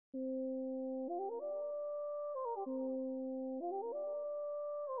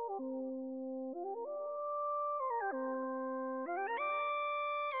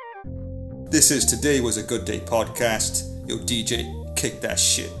This is Today Was a Good Day podcast. Yo, DJ, kick that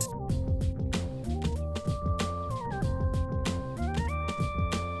shit.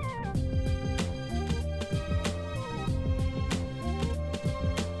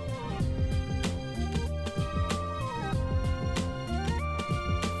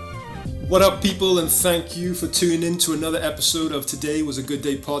 What up, people, and thank you for tuning in to another episode of Today Was a Good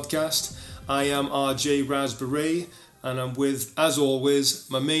Day podcast. I am RJ Raspberry, and I'm with, as always,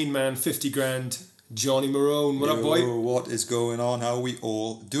 my main man, 50 grand, Johnny Marone. What up, boy? What is going on? How are we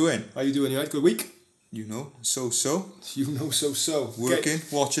all doing? How you doing? You right? Good week? You know, so. You know, so. Working,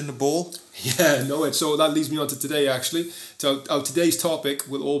 watching the ball. Yeah, so that leads me on to today, actually. So our today's topic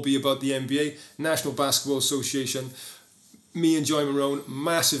will all be about the NBA, National Basketball Association. Me and Joy Marone,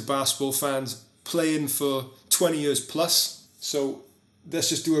 massive basketball fans, playing for 20 years plus. So let's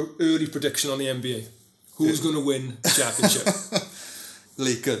just do an early prediction on the NBA. Who's going to win the championship?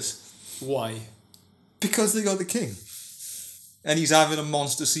 Lakers. Why? Because they got the king. And he's having a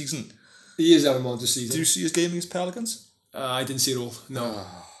monster season. He is having a monster season. Did you see his game against Pelicans? I didn't see it all, no.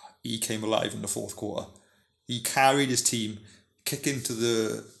 He came alive in the fourth quarter. He carried his team, kicking to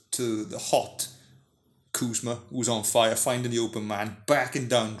the hot Kuzma, who was on fire, finding the open man, backing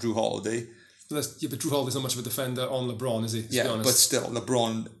down Drew Holiday. But Drew Holiday's not much of a defender on LeBron, is he? Yeah, but still,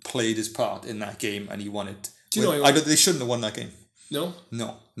 LeBron played his part in that game and he won it. Do you know they shouldn't have won that game. No?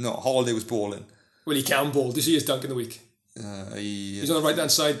 No. Holiday was balling. Well, he can ball. Did you see his dunk in the week? He's on the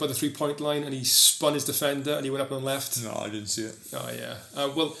right-hand side by the three-point line and he spun his defender and he went up on the left. No, I didn't see it. Oh, yeah.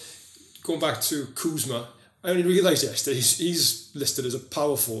 Well, going back to Kuzma, I only realised yesterday he's listed as a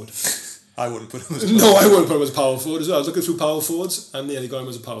power forward. I wouldn't put him as a power forward. No, I wouldn't put him as a power forward as well. I was looking through power forwards and they got him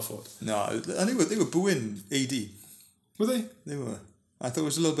as a power forward. No, and they were booing AD. Were they? They were. I thought it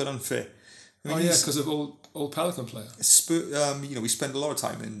was a little bit unfair. Because of old Pelican player. We spent a lot of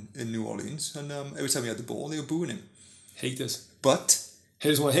time in New Orleans and every time he had the ball, they were booing him. Haters. But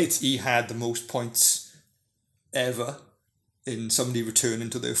haters want to hate. He had the most points ever in somebody returning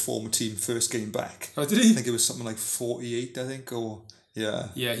to their former team first game back. Oh, did he? I think it was something like 48, I think, or... Yeah,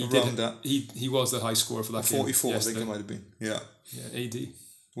 he did. That. He was the high scorer for that 44, game. 44, I think it might have been. Yeah, AD.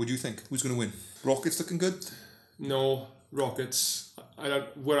 What do you think? Who's going to win? Rockets looking good? No, Rockets.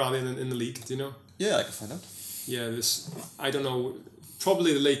 Where are they in the league? Do you know? Yeah, I can find out. Yeah, I don't know.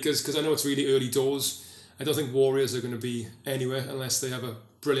 Probably the Lakers, because I know it's really early doors. I don't think Warriors are going to be anywhere unless they have a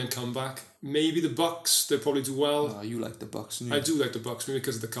brilliant comeback. Maybe the Bucks. They'll probably do well. Oh, you like the Bucks, don't you? I do like the Bucks, maybe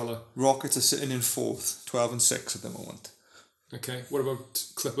because of the colour. Rockets are sitting in fourth, 12-6 at the moment. Okay, what about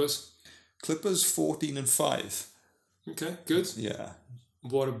Clippers? Clippers 14-5. Okay, good. Yeah.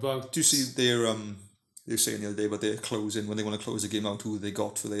 What about? Do you see they were saying the other day about their closing when they want to close the game out? Who they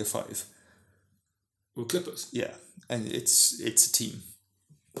got for their 5? Well, Clippers. Yeah, and it's a team.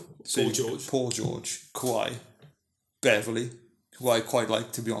 Paul George, Kawhi, Beverly, who I quite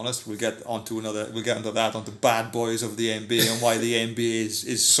like, to be honest. We'll get onto onto bad boys of the NBA and why the NBA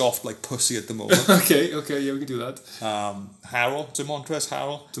is soft like pussy at the moment. Okay, yeah, we can do that. Montrezl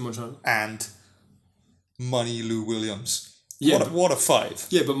Harrell, and Money Lou Williams. Yeah, what a 5.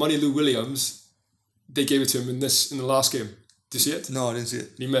 Yeah, but Money Lou Williams, they gave it to him in the last game. Did you see it? No, I didn't see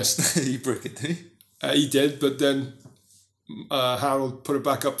it. He missed. He broke it, did he? He did, but then Harold put it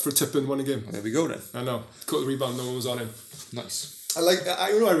back up for a tip and won a game. There we go then. I know. Caught the rebound, no one was on him. Nice. What I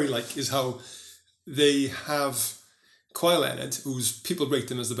really like is how they have Kawhi Leonard, who's people rate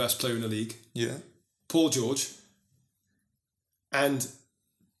him as the best player in the league. Yeah. Paul George. And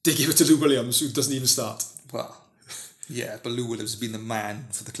they give it to Lou Williams, who doesn't even start. Well, yeah, but Lou Williams has been the man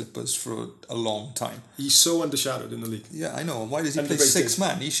for the Clippers for a long time. He's so undershadowed in the league. Yeah, I know. Why does he play 6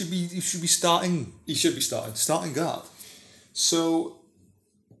 man? He should be starting. He should be starting. Starting guard. So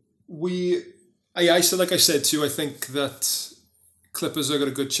I said to you, I think that Clippers have got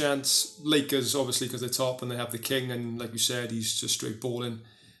a good chance. Lakers, obviously, because they're top and they have the king, and like you said, he's just straight balling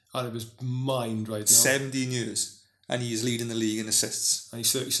out of his mind right now. 17 years, and he's leading the league in assists. And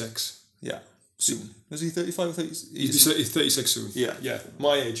he's 36. Yeah, soon. Is he 35 or 30? He's 36 soon. Yeah.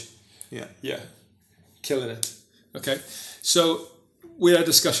 My age. Yeah. Killing it. Okay, so we had a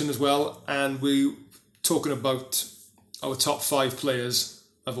discussion as well, and we talking about our top 5 players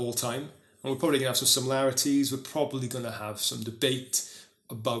of all time. And we're probably going to have some similarities. We're probably going to have some debate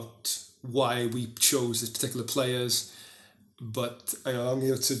about why we chose these particular players. But I'm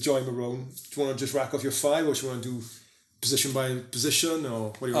here to join Marone. Do you want to just rack off your 5, or do you want to do position by position, or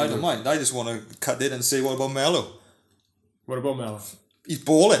what do you want to do? I don't mind. I just want to cut in and say, what about Melo? What about Melo? He's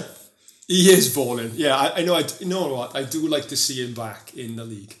balling. He is balling. Yeah, I know. You know what? I do like to see him back in the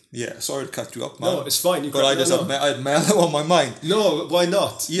league. Yeah, sorry to cut you up, man. No, it's fine. But I had Mello on my mind. No, why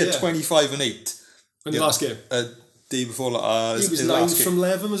not? He had 25 and 8. In the last game. Day before. He was 9 from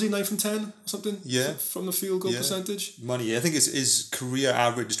 11, was he? 9 from 10 or something? Yeah. From the field goal percentage? Money. I think his career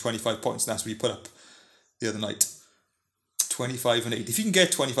average is 25 points, and that's what he put up the other night. 25 and 8. If you can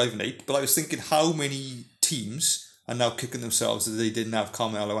get 25 and 8, but I was thinking how many teams are now kicking themselves that they didn't have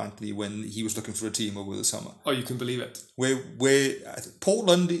Carmelo Anthony when he was looking for a team over the summer. Oh, you can believe it. Where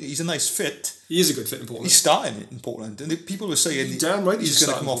Portland, he's a nice fit. He is a good fit in Portland. He's starting in Portland, and people were saying damn right he's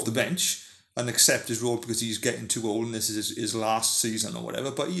going to come off the bench and accept his role because he's getting too old and this is his last season or whatever.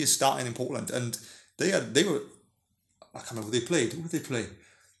 But he is starting in Portland, and they were. I can't remember who they played. Who did they play?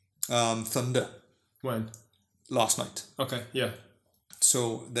 Thunder. When? Last night. Okay, yeah.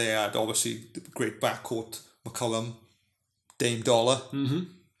 So they had obviously the great backcourt. McCollum, Dame Dollar, and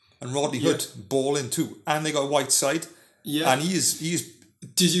Rodney Hood balling too, and they got Whiteside. Yeah, and he is.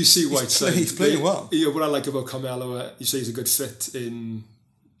 Did you see Whiteside? He's playing well. Yeah, what I like about Carmelo, you say he's a good fit in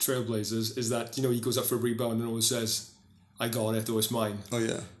Trailblazers, is that he goes up for a rebound and always says, "I got it, or it's mine." Oh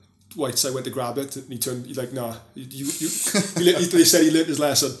yeah. Whiteside went to grab it, and he turned. He's like, "Nah, you." He said he learned his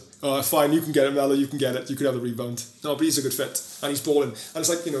lesson. Fine, you can get it, Melo. You can get it. You can have the rebound. No, but he's a good fit, and he's balling. And it's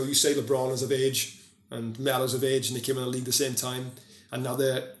like you say LeBron is of age. And Melo's of age, and they came in the league at the same time, and now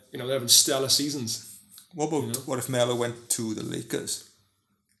they're having stellar seasons. What about what if Melo went to the Lakers?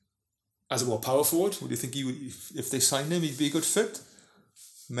 As a power forward? Would you think he would, if they signed him, he'd be a good fit?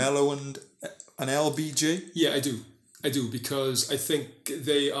 Melo and an LBJ? Yeah, I do because I think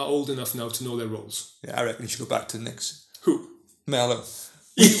they are old enough now to know their roles. Yeah, I reckon he should go back to the Knicks. Who? Melo.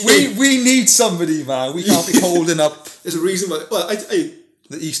 we need somebody, man. We can't be holding up. There's a reason why. Well,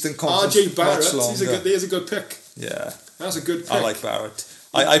 the Eastern Conference. RJ Barrett, he's a good pick. Yeah. That's a good pick. I like Barrett.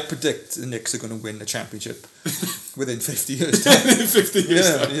 I predict the Knicks are going to win the championship within 50 years. Within 50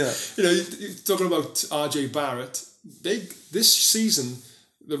 years. Yeah. You're talking about RJ Barrett. This season,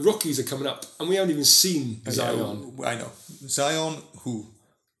 the rookies are coming up, and we haven't even seen Zion. I know. Zion who?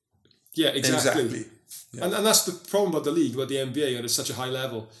 Yeah, exactly. Yeah. And that's the problem about the league, about the NBA, and it's such a high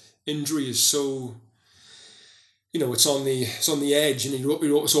level. Injury is so... it's on the edge, and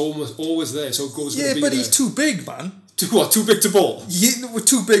it's almost always there. So it goes. Yeah, but he's too big, man. Too big to ball. Yeah, we're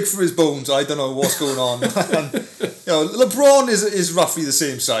too big for his bones. I don't know what's going on. And, LeBron is roughly the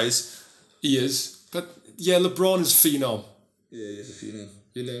same size. He is, but yeah, LeBron is phenom. Yeah, he is a phenom.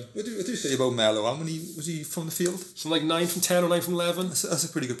 What do you say about Melo? How many was he from the field? Something like 9 from 10 or 9 from 11. That's a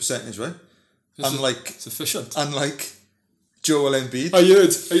pretty good percentage, right? It's efficient. Unlike Joel Embiid. I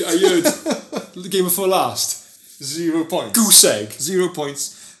heard. The game before last. 0 points. Goose egg. 0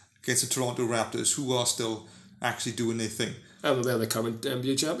 points against the Toronto Raptors, who are still actually doing their thing. And they're the current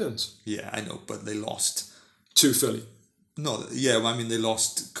NBA champions. Yeah, I know, but they lost. To Philly. No, yeah, they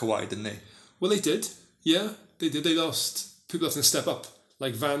lost Kawhi, didn't they? Well, they did. Yeah, they did. They lost. People have to step up.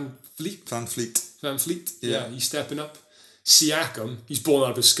 Like Van Fleet. Yeah, he's stepping up. Siakam, he's born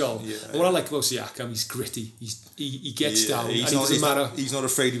out of his skull. Yeah, and what I like about Siakam, he's gritty. He gets down. He's not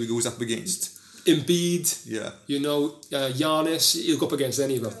afraid if he goes up against Embiid. Yeah. Giannis, he'll go up against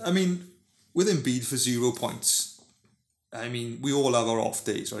any of them. I mean, with Embiid for 0 points, we all have our off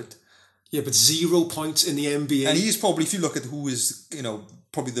days, right? Yeah, but 0 points in the NBA. And he's probably, if you look at who is,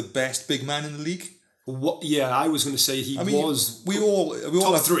 probably the best big man in the league. What? Yeah, I was going to say was. We all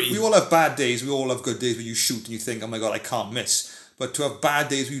have 3. We all have bad days. We all have good days where you shoot and you think, oh my God, I can't miss. But to have bad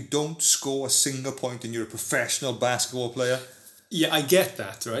days where you don't score a single point and you're a professional basketball player. Yeah, I get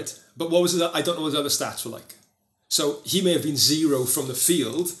that, right? But what was it? I don't know what the other stats were like. So he may have been 0 from the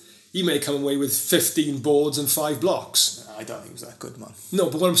field. He may come away with 15 boards and 5 blocks. I don't think he was that good, man. No,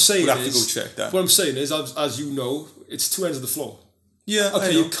 but what I'm saying we'll have to go check that. What I'm saying is, as you know, it's 2 ends of the floor. Yeah,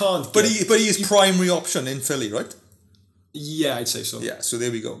 okay, you can't. But he is primary option in Philly, right? Yeah, I'd say so. Yeah, so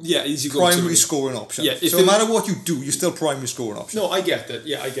there we go. Yeah, easy primary scoring option. Yeah, so no matter what you do, you're still primary scoring option. No, I get that.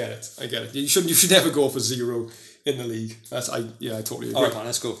 Yeah, I get it. You should never go for 0 in the league. I totally agree. All right, man,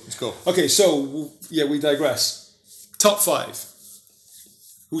 let's go. Okay, so we digress. Top 5.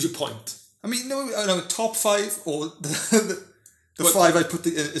 Who's your point? No, top 5 or the 5 I put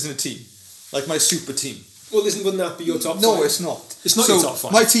as in a team, like my super team. Well, wouldn't that be your top 5? No, it's not. It's not your top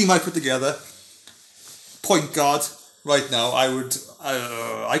 5. My team I put together, point guard. Right now,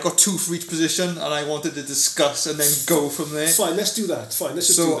 I got 2 for each position, and I wanted to discuss and then go from there. Fine, let's do that. Fine, let's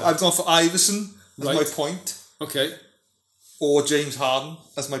just do that. So I've gone for Iverson as my point. Okay. Or James Harden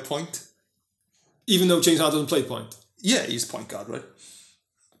as my point. Even though James Harden doesn't play point? Yeah, he's point guard, right?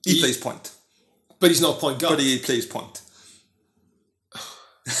 He plays point. But he's not point guard. But he plays point.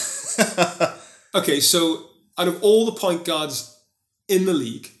 Okay, so out of all the point guards in the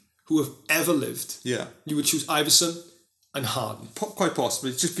league who have ever lived, Yeah. you would choose Iverson and Harden. Quite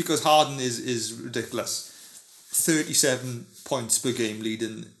possibly. Just because Harden is ridiculous. 37 points per game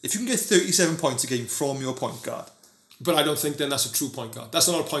leading. If you can get 37 points a game from your point guard. But I don't think then that's a true point guard. That's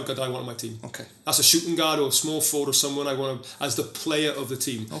not a point guard I want on my team. Okay. That's a shooting guard or a small forward or someone I want as the player of the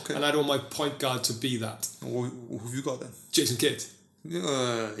team. Okay. And I don't want my point guard to be that. Who have you got then? Jason Kidd.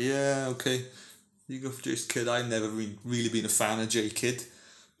 Yeah, okay. You go for Jason Kidd. I've never really been a fan of J Kidd.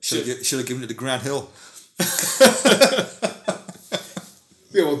 Should have given it to Grant Hill.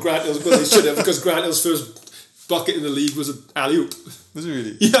 Yeah, well, Grant Hill's good. He should have, because Grant Hill's first bucket in the league was an alley-oop. Was it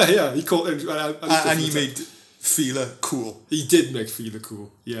really? Yeah. He caught it. And he made Feeler cool. He did make Feeler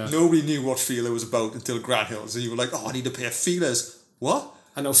cool, yeah. Nobody knew what Feeler was about until Grant Hill. So you were like, oh, I need a pair of Feelers. What?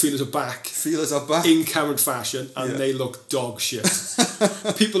 And now Feelers are back. Feelers are back. In Cameron fashion, and they look dog shit.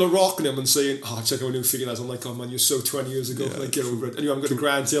 People are rocking them and saying, oh, check out new Feelers. I'm like, oh man, you're so 20 years ago. Yeah, like, get over it. And you haven't got a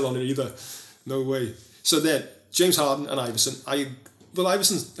Grant Hill on it either. No way. So then, James Harden and Iverson.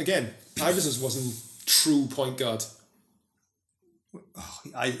 Iverson's wasn't true point guard.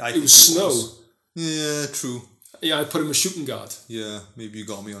 It was Snow. Yeah, true. Yeah, I put him a shooting guard. Yeah, maybe you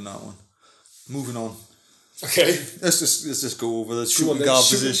got me on that one. Moving on. Okay. Let's just go over the shooting guard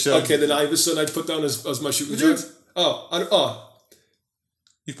position. Okay, then Iverson I'd put down as my shooting guard.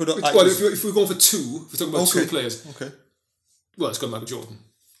 You put up. Well, if we're going for two, if we're talking about two players. Okay. Well, it's got Michael Jordan.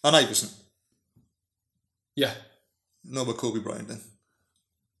 And Iverson. Yeah. No, but Kobe Bryant then.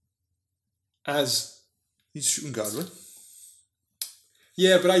 He's shooting guard, right?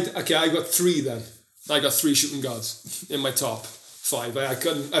 Yeah, but I got three then. I got three shooting guards in my top five. I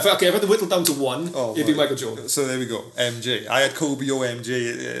couldn't. If I had to whittle down to one, it'd be Michael Jordan. So there we go. MJ. I had Kobe or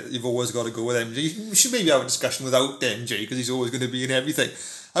MJ. You've always got to go with MJ. We should maybe have a discussion without MJ because he's always going to be in everything.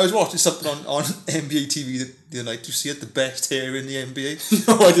 I was watching something on NBA TV the other night. Do you see it? The best hair in the NBA.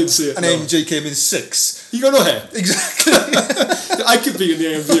 No, I didn't see it. And MJ came in 6. You got no hair. Exactly. I could be in the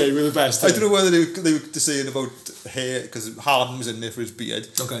NBA with the best hair. I don't know whether they were saying about hair because Harden was in there for his beard.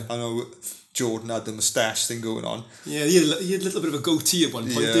 Okay. I know Jordan had the moustache thing going on. Yeah, he had a little bit of a goatee at one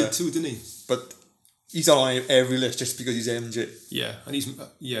point. Yeah. Did too, didn't he? But he's on every list just because he's MJ. Yeah, and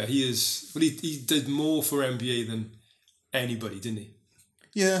he is. But he did more for NBA than anybody, didn't he?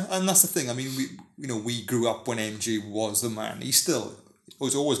 Yeah, and that's the thing. I mean, we grew up when MJ was the man. He still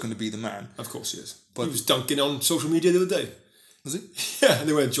was always going to be the man. Of course he is. But he was dunking on social media the other day. Was he? Yeah, and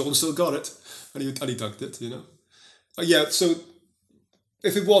they went, Jordan still got it, and he dunked it. You know. Yeah. So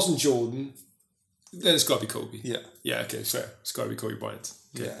if it wasn't Jordan, then it's got to be Kobe. Yeah. Yeah. Okay. Fair. It's got to be Kobe Bryant.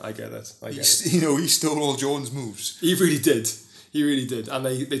 Okay, yeah. I get that. He stole all Jordan's moves. He really did. He really did. And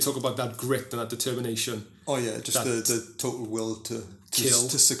they talk about that grit and that determination. Oh yeah, just the total will to kill,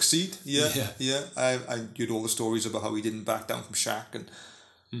 to succeed. Yeah. I heard all the stories about how he didn't back down from Shaq,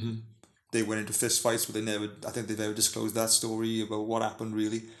 and they went into fist fights, but I think they've never disclosed that story about what happened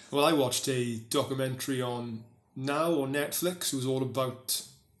really. Well, I watched a documentary on Now on Netflix. It was all about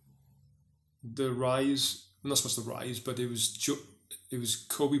the rise, not so much the rise, but it was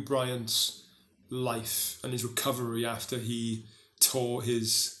Kobe Bryant's life and his recovery after he tore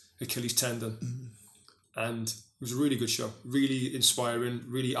his Achilles tendon. And it was a really good show, really inspiring,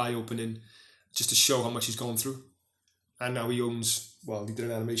 really eye-opening, just to show how much he's gone through. And now he owns, he did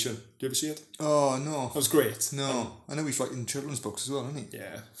an animation. Do you ever see it? Oh, no. That was great. No. I know he's writing children's books as well, isn't he?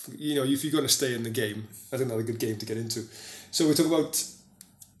 Yeah. If you're going to stay in the game, that's another good game to get into. So we talk about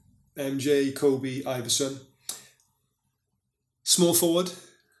MJ, Kobe, Iverson. Small forward.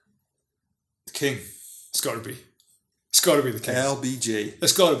 The King. It's got to be. It's got to be the King. LBJ.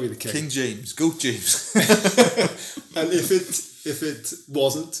 It's got to be the King. King James. Goat James. And if it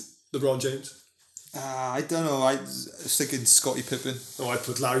wasn't LeBron James? I don't know. I was thinking Scottie Pippen. Oh, I'd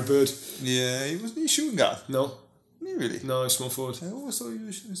put Larry Bird. Yeah, he wasn't a shooting guard. No. Really? No, small forward. I always thought he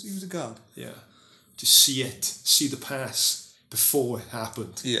was a guard. Yeah. Just see the pass before it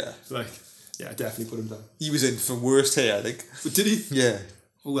happened. Yeah. Definitely put him down. He was in for worst hair, I think. But did he? Yeah.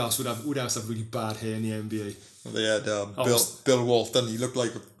 Who else would have really bad hair in the NBA? Well, they had Bill Walton. He looked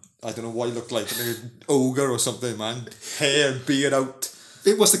like, I don't know what he looked like an ogre or something, man. Hair and beard out.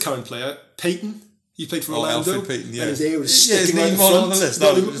 It was the current player, Peyton. He played for Orlando. Alfred Payton, yeah. And his hair was sticking his out name the front. on the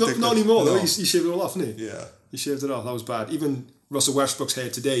list. Not anymore, though. No. He shaved it all off, didn't he? Yeah. He shaved it off. That was bad. Even Russell Westbrook's hair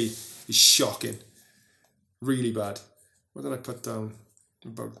today is shocking. Really bad. What did I put down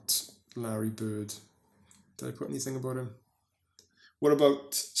about Larry Bird? Did I put anything about him? What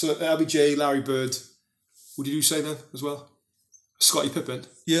about... So LBJ, Larry Bird. What did you say then as well? Scottie Pippen.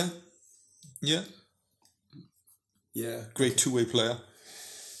 Yeah. Yeah. Yeah. Great two-way player.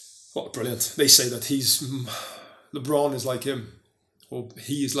 Oh, brilliant. They say that LeBron is like him. Or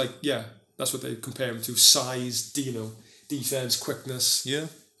he is like, that's what they compare him to. Size, defense, quickness,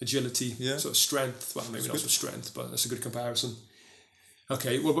 agility, sort of strength. Well, maybe not for strength, but that's a good comparison.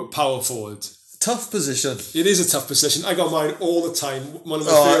 Okay, what about power forward? Tough position. It is a tough position. I got mine all the time. One of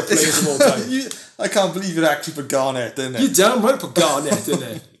my favourite players of all time. I can't believe you actually put Garnett in there. You're damn right put Garnett in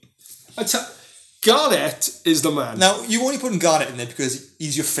there. Garnett is the man. Now, you only putting Garnett in there because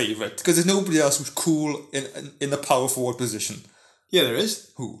he's your favourite. Because there's nobody else who's cool in the power forward position. Yeah, there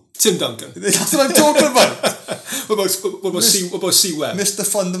is. Who? Tim Duncan. That's what I'm talking about. What about C Webb? Mr.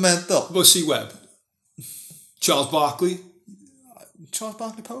 Fundamental. What about C Webb? Charles Barkley. Charles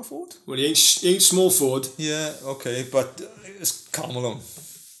Barkley power forward? Well, he ain't small forward. Yeah, okay, but it's Karl Malone.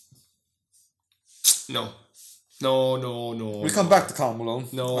 No. We'll come back to Karl Malone.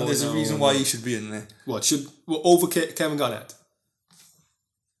 No, and there's a reason why he should be in there. What, over Kevin Garnett?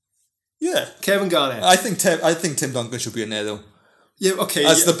 Yeah. Kevin Garnett. I think Tim Duncan should be in there though. Yeah, okay.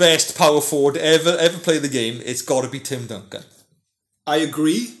 As the best power forward ever play the game, it's got to be Tim Duncan. I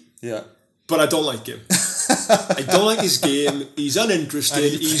agree. Yeah. But I don't like him. I don't like his game. He's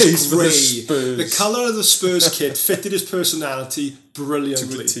uninterested. He's grey. The colour of the Spurs kit fitted his personality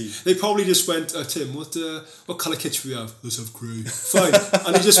brilliantly. They probably just went, Tim, what colour kit should we have? Let's have grey. Fine.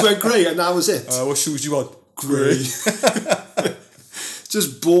 And he just went grey, and that was it. What shoes do you want? Grey.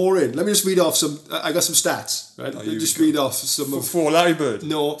 Just boring. Let me just read off some. I got some stats. Right. Let me just read off some. For Larry Bird.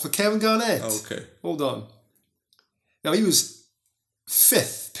 No, for Kevin Garnett. Okay. Hold on. Now he was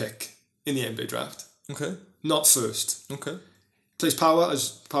 5th pick in the NBA draft. Okay. Not first. Okay. Plays power as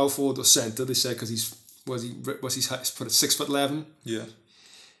power forward or centre. They said because he's put at 6'11". Yeah.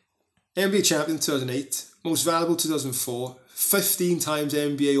 NBA champion 2008. Most valuable 2004. 15 times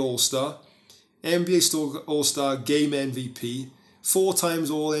NBA All-Star. NBA All-Star Game MVP. 4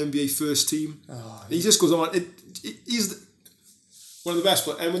 times All NBA First Team. He just goes on. He's one of the best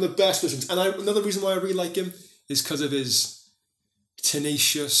players and one of the best positions. And another reason why I really like him is because of his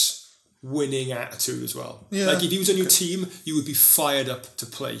tenacious winning attitude as well. Yeah. Like if he was on your team, you would be fired up to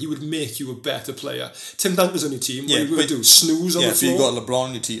play. He would make you a better player. Tim Duncan was on your team. What are you going to do? Snooze on the floor? Yeah, but you got LeBron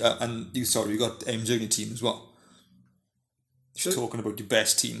on your team, and you got MJ on your team as well. You're talking about your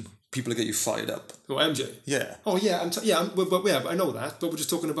best team. People get you fired up. Oh, MJ? Yeah. Oh, yeah. But I know that. But we're just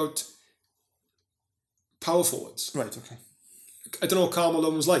talking about power forwards. Right, okay. I don't know what Karl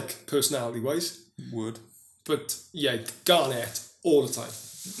Malone was like, personality-wise. Would. But, yeah, Garnett, all the time.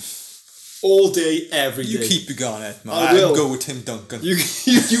 All day, every day. You keep your Garnett, man. I will. I'll go with Tim Duncan. You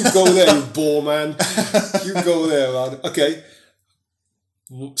go there, you bore man. You go there, man. Okay.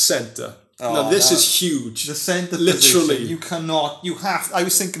 Centre. Now, this is huge. The centre literally. Position, you cannot, I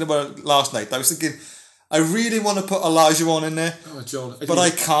was thinking about it last night. I was thinking, I really want to put Olajuwon in there. Oh, John. But I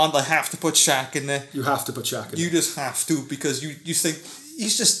can't. I have to put Shaq in there. You have to put Shaq in there. You just have to, because you think,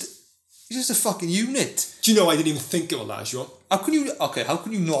 he's just a fucking unit. Do you know I didn't even think of Olajuwon? How can you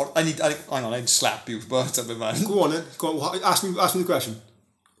not? Hang on, I'd slap you, but I'm a man. Go on then. Go on. Ask me the question.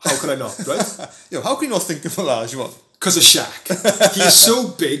 How can I not, right? How can you not think of Olajuwon? Because of Shaq. He is so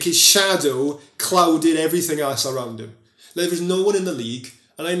big, his shadow clouded everything else around him. There was no one in the league.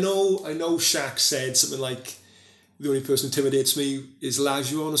 And I know Shaq said something like, the only person who intimidates me is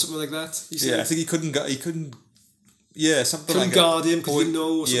Olajuwon or something like that. He said, I think he couldn't, something couldn't like that. Guard him because he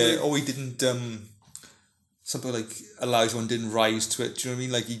know or something. Yeah, or he didn't, something like Olajuwon didn't rise to it. Do you know what I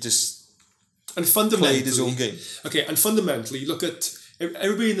mean? Like he just played his own game. Okay, and fundamentally, look at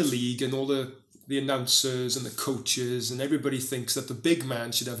everybody in the league and all the announcers and the coaches and everybody thinks that the big man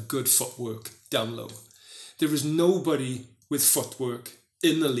should have good footwork down low. There is nobody with footwork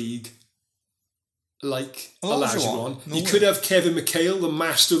in the league like Olajuwon. You could have Kevin McHale, the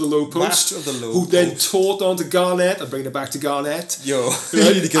master of the low post, who then taught on to Garnett and bringing it back to Garnett. You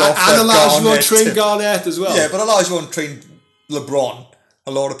need to get off and Olajuwon trained Garnett as well. Yeah, but Olajuwon trained LeBron.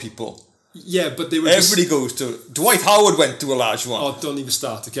 A lot of people. Yeah, but they were. Everybody goes to Dwight Howard went to Olajuwon. Oh, don't even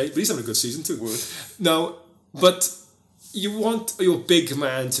start, okay? But he's having a good season too. No, but you want your big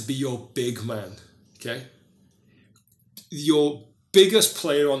man to be your big man, okay? Your biggest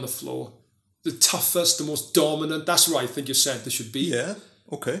player on the floor, the toughest, the most dominant. That's where I think your centre should be. Yeah,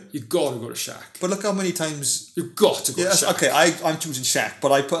 okay. You've got to go to Shaq. But look how many times you've got to go to Shaq. Okay, I'm choosing Shaq,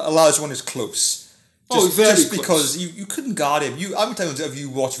 but I put Olajuwon as close. Very just close. Because you couldn't guard him. How many times have you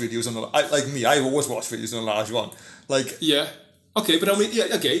watched videos on like me? I always watch videos on Olajuwon. Like yeah. Okay, but I mean,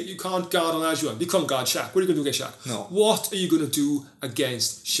 you can't guard Olajuwon. You can't guard Shaq. What are you going to do against Shaq? No. What are you going to do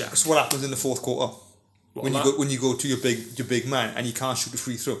against Shaq? So what happens in the fourth quarter? When you go to your big man and you can't shoot a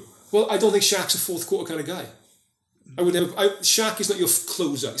free throw? Well, I don't think Shaq's a fourth quarter kind of guy. I would never. Shaq is not your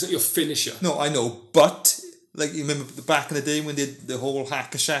closer. He's not your finisher. No, I know, but like you remember back in the day when they did the whole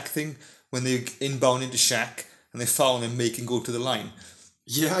hack a Shaq thing, when they inbound into Shaq and they foul him, make him go to the line.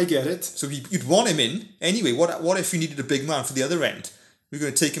 Yeah, I get it. So you'd want him in anyway. What if you needed a big man for the other end? We're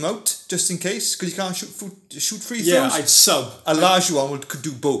going to take him out just in case because he can't shoot free throws. Yeah, I'd sub. Olajuwon could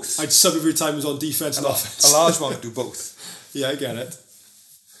do both. I'd sub every time he was on defense and offense. Olajuwon could do both. Yeah, I get it.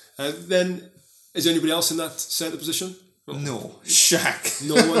 Then, is there anybody else in that centre position? No, Shaq.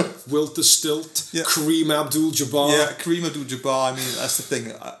 No one. Wilt the Stilt. Yeah. Kareem Abdul-Jabbar. Yeah, Kareem Abdul-Jabbar. I mean, that's the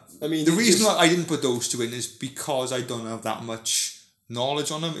thing. I mean, the reason why I didn't put those two in is because I don't have that much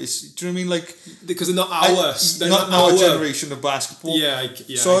knowledge on them. Do you know what I mean? Like because they're not ours. They're not our our generation of basketball. Yeah.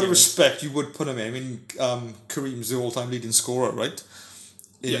 So out of respect, you would put him in. I mean, Kareem's the all-time leading scorer, right?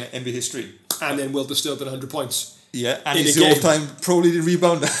 In NBA history. And then Wilt the Stilt at 100 points. Yeah, and he's the all-time pro leading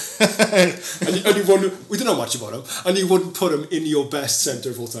rebounder. and you wouldn't, we don't know much about him, and you wouldn't put him in your best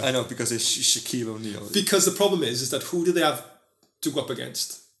centre of all time. I know, because it's Shaquille O'Neal. Because the problem is that who do they have to go up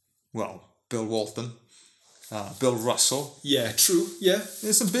against? Well, Bill Walton, Bill Russell. Yeah, true, yeah.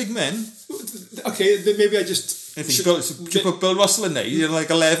 There's some big men. Okay, then maybe I just... You put Bill Russell in there, you're like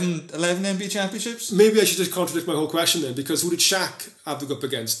 11 NBA championships? Maybe I should just contradict my whole question then, because who did Shaq have to go up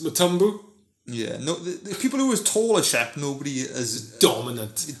against? Mutombo? Yeah, no. The people who was tall as Shaq, nobody as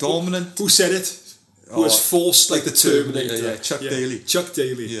dominant. Dominant. Who said it? Who was forced like the Terminator? Yeah, Chuck Daly. Chuck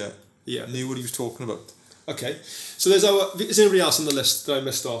Daly. Yeah. Knew what he was talking about. Okay, so there's is there anybody else on the list that I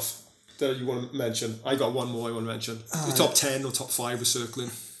missed off that you want to mention? I got one more I want to mention. The top 10 or top 5 was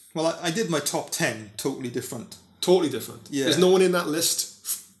circling. Well, I did my top 10 totally different. Totally different. Yeah. There's no one in that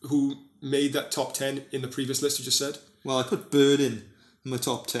list who made that top 10 in the previous list you just said. Well, I put Bird in my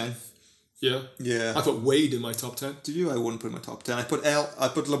top 10. Yeah. Yeah. I put Wade in my top 10. Did you? I wouldn't put in my top 10. I put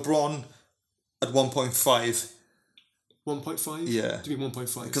LeBron at 1.5. 1.5? Yeah. Do you mean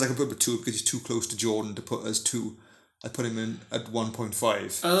 1.5? Because I can put him at 2 because he's too close to Jordan to put as 2. I put him in at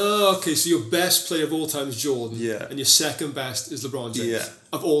 1.5. Oh, okay. So your best player of all time is Jordan. Yeah. And your second best is LeBron James. Yeah.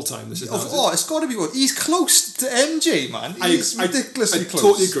 Of all time, this is. It's got to be one. He's close to MJ, man. He's ridiculously close. I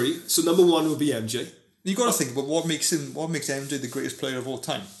totally agree. So number 1 would be MJ. You got to think about what makes MJ the greatest player of all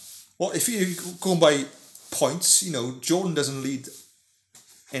time. Well, if you go by points, Jordan doesn't lead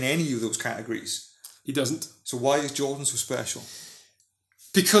in any of those categories. He doesn't. So why is Jordan so special?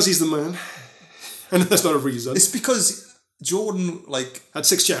 Because he's the man. And that's not a reason. It's because Jordan, had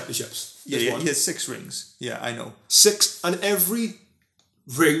 6 championships. Yeah, he had 6 rings. Yeah, I know. 6, and every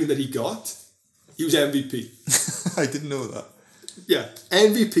ring that he got, he was MVP. I didn't know that. Yeah,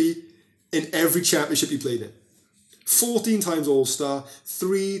 MVP in every championship he played in. 14 times All-Star,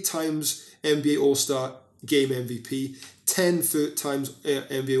 3 times NBA All-Star game MVP, 10 times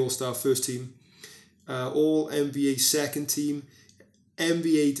NBA All-Star first team, All NBA second team,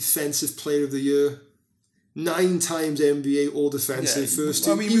 NBA Defensive Player of the Year, 9 times NBA All Defensive first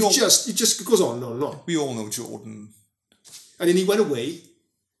team. I mean, it just goes on and on and on. We all know Jordan. And then he went away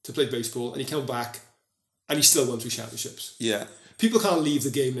to play baseball, and he came back, and he still won 3 championships. Yeah. People can't leave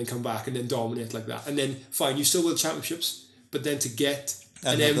the game and come back and then dominate like that. And then, fine, you still win championships, but then to get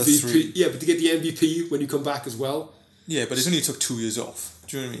an MVP... 3. Yeah, but to get the MVP when you come back as well... Yeah, but it only took 2 years off.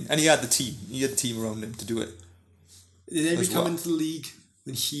 Do you know what I mean? And he had the team. He had the team around him to do it. Did anybody come into the league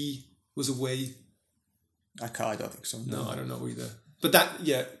when he was away? I don't think so. No, I don't know either. But that,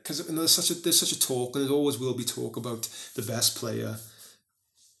 yeah, because there's such a talk, and there always will be talk about the best player.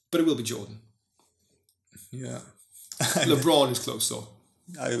 But it will be Jordan. Yeah. LeBron is close though.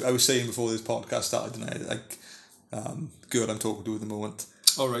 I was saying before this podcast started, and girl I'm talking to at the moment.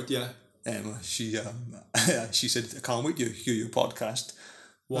 All right, yeah. Emma, she said, I can't wait to hear your podcast.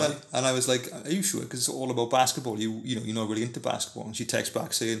 Why? And I was like, are you sure? Because it's all about basketball. You're not really into basketball. And she texts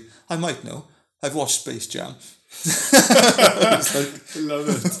back saying, I might know. I've watched Space Jam. Love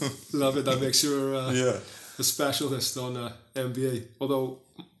it. Love it. That makes you a specialist on NBA. Although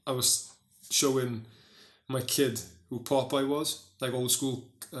I was showing my kid who Popeye was, like old school.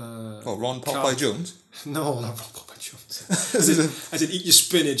 Ron Popeye Jones? No, not Ron Popeye Jones. I said, eat your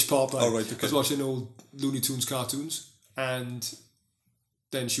spinach, Popeye. Oh, right, okay. I was watching old Looney Tunes cartoons, and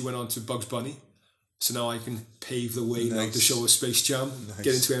then she went on to Bugs Bunny. So now I can pave the way now to show a Space Jam,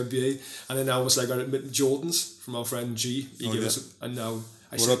 get into NBA. And then I was like, I admit Jordans from our friend G. And now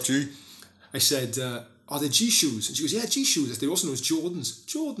I said, up, G? I said, are they G shoes? And she goes, yeah, G shoes. They also know as Jordans.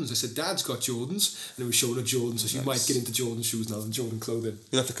 Jordans. I said, Dad's got Jordans. And then we showed her Jordans, so she might get into Jordan shoes now and Jordan clothing.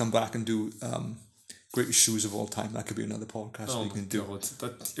 You'll have to come back and do greatest shoes of all time. That could be another podcast we can do.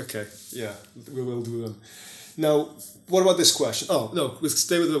 Okay, yeah, we will do them. Now, what about this question? Oh, no, we'll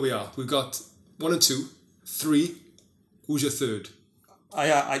stay with where we are. We've got 1 and 2, 3, Who's your third?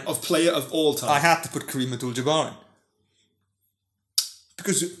 Of player of all time. I had to put Kareem Abdul-Jabbar in.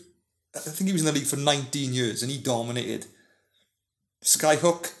 Because I think he was in the league for 19 years and he dominated.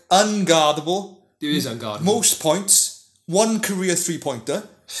 Skyhook, unguardable. He is unguardable. Most points, one career three-pointer.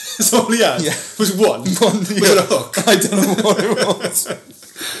 That's all he had? Yeah. Was one? Was it a hook? I don't know what it was.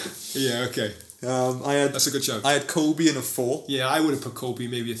 Yeah, okay. That's a good shout. I had Kobe in a 4. Yeah, I would have put Kobe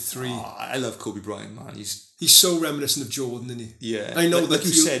maybe a 3. Oh, I love Kobe Bryant, man. He's so reminiscent of Jordan, isn't he? Yeah. I know like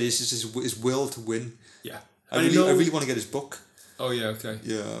you said, it's just his will to win. Yeah. I really want to get his book. Oh, yeah, okay.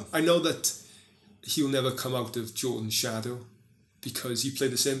 Yeah. I know that he'll never come out of Jordan's shadow because he played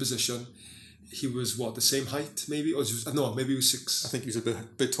the same position. He was, the same height, maybe? Or maybe he was 6... I think he was a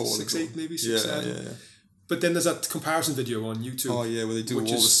bit taller. 6'8", maybe, 6'7". Yeah. But then there's that comparison video on YouTube. Oh, yeah, where they do all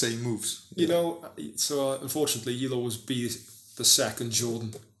the same moves. You know, so unfortunately, you'll always be the second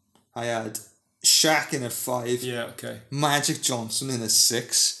Jordan. I had Shaq in at 5. Yeah, okay. Magic Johnson in at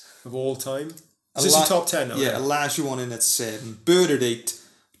 6. Of all time? Is this your top 10 now? Yeah, Olajuwon in at 7. Bird at 8.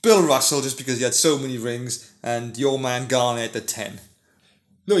 Bill Russell, just because he had so many rings. And your man Garnett at 10.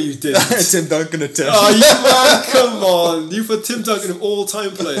 No, you didn't. Tim Duncan at 10. Oh, you man, come on. You put Tim Duncan of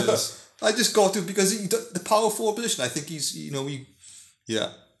all-time players. I just got to, because the power forward position, I think he's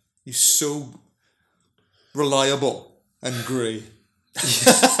so reliable and grey.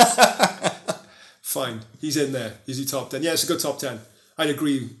 Fine, he's in there. He's your top 10. Yeah, it's a good top 10. I'd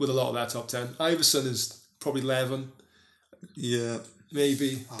agree with a lot of that top 10. Iverson is probably 11. Yeah.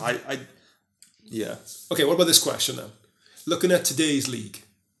 Maybe. Yeah. Okay, what about this question then? Looking at today's league.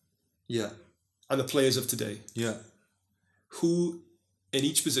 Yeah. And the players of today. Yeah. Who in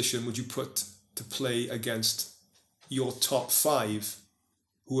each position would you put to play against your top 5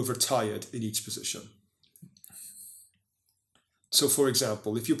 who have retired in each position? So, for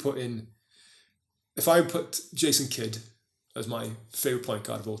example, if I put Jason Kidd as my favourite point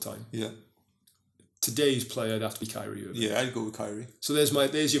guard of all time, today's player would have to be Kyrie Irving. Yeah, I'd go with Kyrie. So there's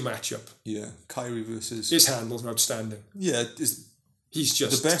your matchup. Yeah, Kyrie versus... His handles are outstanding. Yeah, he's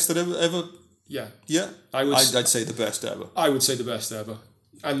just... the best that ever... Yeah. Yeah, I'd say the best ever. I would say the best ever.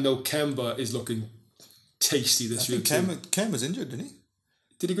 And no, Kemba is looking tasty this year too. Kemba's injured, didn't he?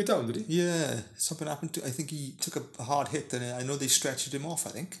 Did he go down, did he? Yeah, something happened to... I think he took a hard hit and I know they stretched him off, I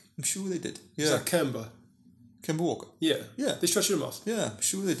think. I'm sure they did. Yeah. Is that Kemba? Kemba Walker? Yeah. Yeah. They stretched him off? Yeah, I'm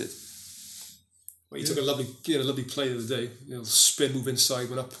sure they did. Well, he took a lovely play the other day. Spin, move inside,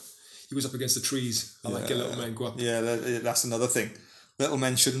 went up. He was up against the trees. I like little men go up. Yeah, that's another thing. Little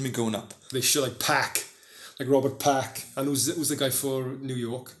men shouldn't be going up. They should, like Pack, like Robert Pack. And who's the guy for New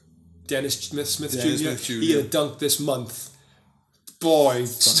York? Dennis Smith Jr. He had a dunk this month. Boy,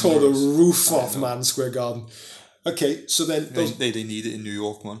 tore the roof off Madison Square Garden. Okay, so then... They need it in New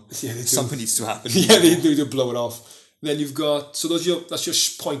York, man. Yeah, they do. Something needs to happen. Yeah, they need to blow it off. Then you've got... So that's your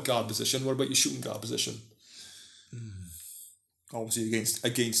point guard position. What about your shooting guard position? Obviously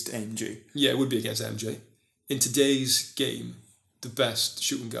against MJ. Yeah, it would be against MJ. In today's game, the best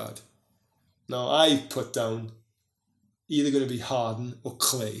shooting guard. Now, I put down either going to be Harden or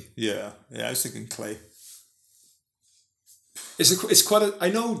Clay. Yeah, I was thinking Clay. It's quite a... I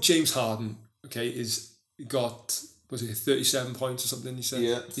know James Harden, is got... Was it 37 points or something, he said?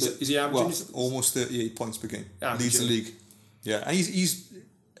 Yeah. Is he averaging? Well, almost 38 points per game. Averaging. Leads the league. Yeah, and he's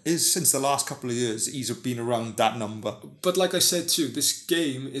since the last couple of years, he's been around that number. But like I said too, this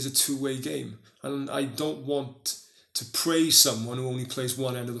game is a two-way game. And I don't want to praise someone who only plays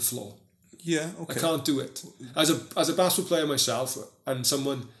one end of the floor. Yeah, okay. I can't do it. As a basketball player myself, and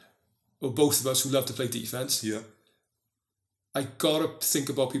someone, or both of us, who love to play defense, I gotta think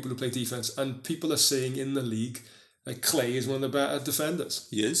about people who play defense. And people are saying in the league, like Clay is one of the better defenders.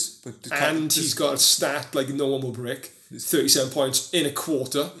 He is. And he's got a stat like no one will break. 37 points in a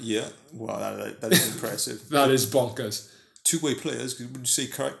quarter. Yeah. Wow, that is impressive. That is bonkers. Two-way players. Would you say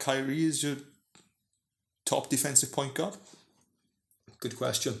Kyrie is your top defensive point guard? Good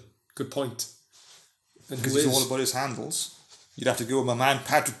question. Good point. Because it's all about his handles. You'd have to go with my man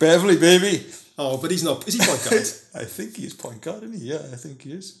Patrick Beverley, baby. Oh, but he's not. Is he point guard? I think he's point guard, isn't he? Yeah, I think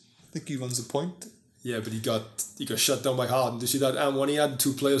he is. I think he runs the point. Yeah, but he got shut down by Harden. Did you see that? And when he had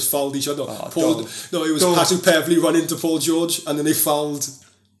two players fouled each other. It was Patrick Beverley run into Paul George, and then they fouled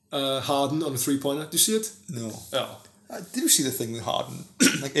Harden on a three-pointer. Did you see it? No. Oh. Did you see the thing with Harden,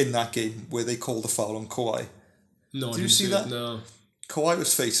 like in that game, where they called the foul on Kawhi? No, Did you see that? No. Kawhi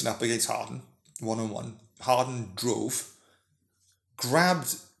was facing up against Harden, one-on-one. Harden drove,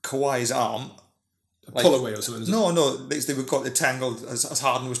 grabbed Kawhi's arm. Pull away or something? No, they got entangled as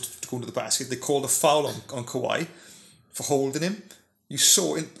Harden was going to the basket. They called a foul on Kawhi for holding him. You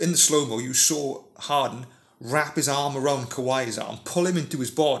saw, in the slow-mo, you saw Harden wrap his arm around Kawhi's arm, pull him into his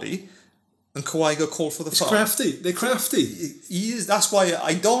body, and Kawhi got called for the foul. Crafty. They're crafty. He is. That's why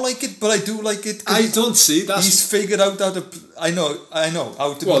I don't like it, but I do like it. I don't see that. He's figured out how to. I know.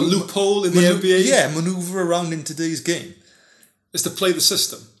 How to. Loophole in the NBA? Yeah, maneuver around in today's game. Is to play the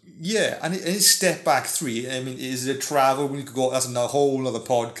system. Yeah, and his step back three. I mean, is it travel? We could go. That's a whole other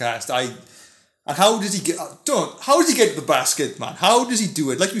podcast. And how does he get? How does he get to the basket, man? How does he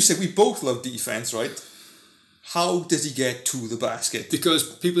do it? Like you said, we both love defense, right? How does he get to the basket?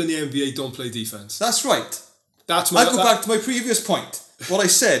 Because people in the NBA don't play defense. That's right. I go back to my previous point. What I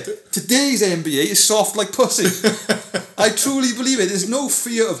said. Today's NBA is soft like pussy. I truly believe it. There's no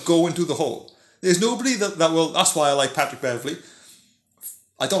fear of going to the hole. There's nobody that will. That's why I like Patrick Beverley.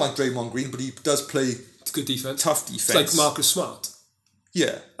 I don't like Draymond Green, but he does play it's good defense. Tough defense. It's like Marcus Smart.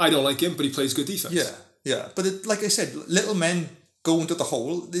 Yeah. I don't like him, but he plays good defense. Yeah. But like I said, little men go into the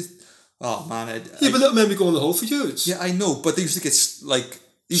hole. Oh man! But little men be going in the hole for years. Yeah, I know, but they used to get like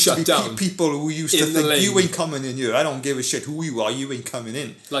shut down. People who used to think you ain't coming in here. I don't give a shit who you are. You ain't coming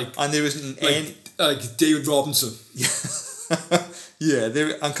in. And there isn't any like David Robinson. Yeah,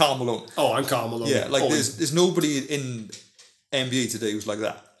 and Karl Malone. Oh, I'm Karl Malone. Yeah, there's nobody in NBA today who's like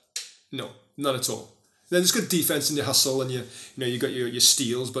that. No, none at all. Then there's good defense in your hustle and you got your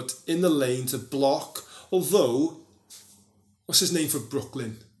steals, but in the lane to block. Although, what's his name for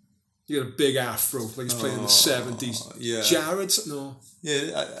Brooklyn? You got a big afro, like he's playing in the 70s. Yeah. Jared? No.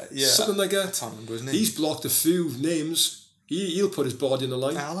 Yeah. Something like that. I can't remember his name. He's blocked a few names. He'll put his body in the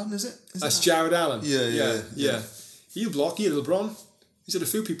line. Allen, is it? That's Jared Allen. Yeah. He'll block. He had LeBron. He's had a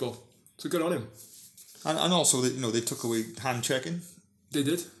few people. So good on him. And also, they took away hand checking. They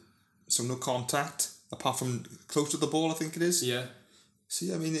did. So no contact, apart from close to the ball, I think it is. Yeah.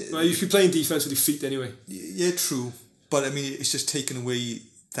 See, I mean... you should be playing defence with your feet anyway. Yeah, true. But, I mean, it's just taken away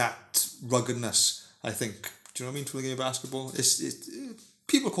that ruggedness, I think. Do you know what I mean, to the game of basketball? It's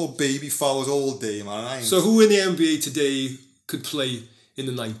people call baby fouls all day, man. So who in the NBA today could play in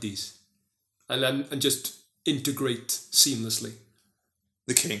the 90s and just integrate seamlessly?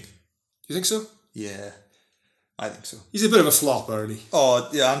 The King. You think so? Yeah, I think so. He's a bit of a flopper, isn't he? Oh,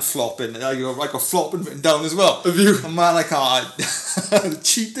 yeah, and flopping. I got flopping written down as well. Have you? Oh, man, I can't.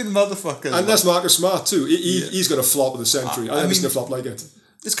 Cheating motherfucker. And that's Marcus Smart too. He's got a flop of the century. I've never seen a flop like it.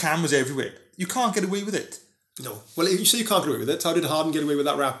 There's cameras everywhere. You can't get away with it. No. Well, you say you can't get away with it. How did Harden get away with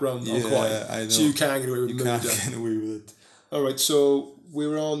that wraparound on Kawhi? I know. So you can get away with it. You can't get away with it. All right, so we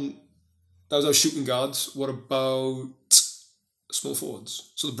were on... That was our shooting guards. What about small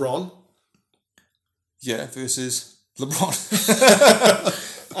forwards? So LeBron... Yeah, versus LeBron.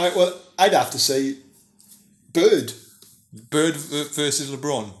 Well, I'd have to say Bird. Bird versus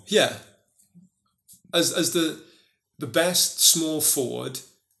LeBron. Yeah. As the best small forward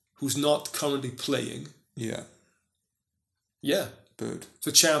who's not currently playing. Yeah. Yeah. Bird.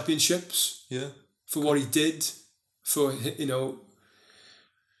 For championships. Yeah. For what he did. For, what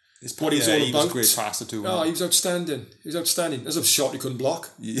he's all about. He was a great passer too. Oh, he was outstanding. There's a shot he couldn't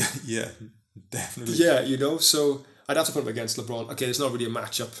block. Yeah. Definitely. Yeah, so I'd have to put him against LeBron. Okay, it's not really a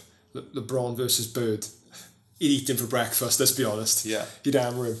matchup. LeBron versus Bird. He'd eat him for breakfast, let's be honest. Yeah. You'd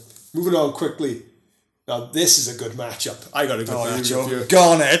hammer him. Moving on quickly. Now, this is a good matchup. I got a good matchup here.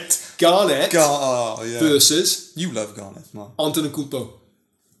 Garnett. Yeah. Versus... You love Garnett, man. Antetokounmpo.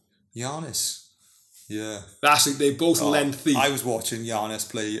 Giannis. Yeah. They both lengthy. I was watching Giannis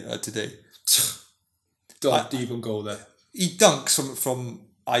play today. Don't even go there. He dunks from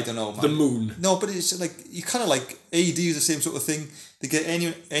I don't know, man. The moon. No, but it's like, you kind of like, AD is the same sort of thing. They get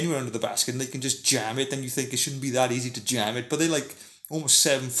anywhere under the basket and they can just jam it, and you think it shouldn't be that easy to jam it, but they're like almost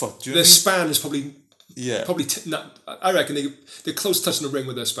 7 foot. Do you know their span is probably... Yeah. I reckon they're close to touching the ring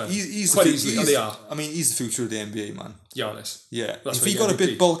with their span. He's quite easily, and they are. I mean, he's the future of the NBA, man. Giannis. Yeah. If he got a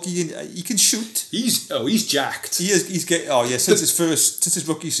bit bulky, he can shoot. He's jacked. Since his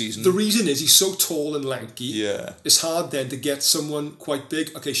rookie season. The reason is he's so tall and lanky. Yeah. It's hard then to get someone quite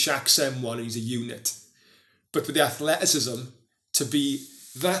big. Okay, Shaq's M1 and he's a unit. But with the athleticism, to be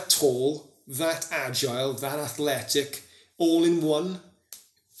that tall, that agile, that athletic, all in one,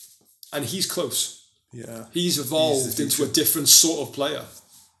 and he's close. Yeah. He's evolved into a different sort of player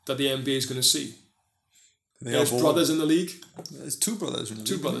that the NBA is going to see. There's brothers in the league. There's 2 brothers in the league.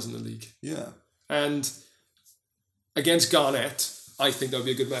 2 brothers in the league. Yeah. And against Garnett, I think that would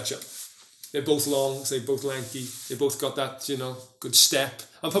be a good matchup. They're both long, they're both lanky, they both got that, good step.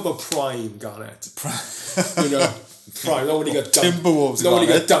 I'm talking about prime Garnett. Prime. Not when he got dunked. Timberwolves. Not when he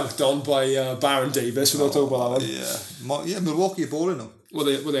got dunked on by Baron Davis. We're not talking about that one. Yeah, Milwaukee are balling them. Where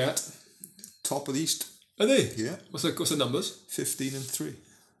they at? Top of the East. Are they? Yeah. What's the numbers? 15-3.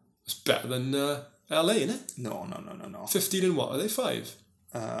 It's better than LA, innit? No. 15 and what? Are they 5?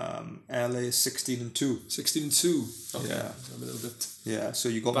 LA is 16-2. 16-2. Okay. Yeah. A little bit. Yeah, so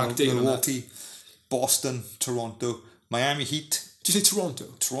you got Backdate on Milwaukee, Boston, Toronto, Miami Heat. Did you say Toronto?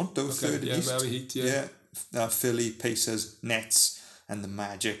 Toronto, Okay, third yeah, East. Miami Heat, yeah. Philly, Pacers, Nets, and the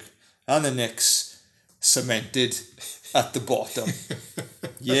Magic. And the Knicks cemented at the bottom.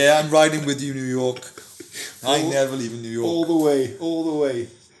 Yeah, I'm riding with you, New York. I never leave New York. All the way.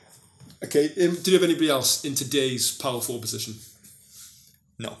 Okay, did you have anybody else in today's power forward position?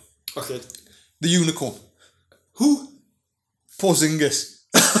 No. Okay. The Unicorn. Who? Porzingis.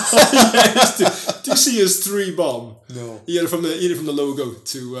 Do you see his 3-bomb? No. He had it from the logo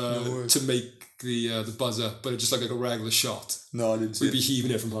to make the buzzer, but it just looked like a regular shot. No, I didn't see We'd it. be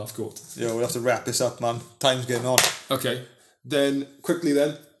heaving it from half court. Yeah, we'll have to wrap this up, man. Time's getting on. Okay. Then, quickly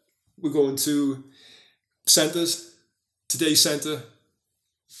we're going to centres. Today's centre.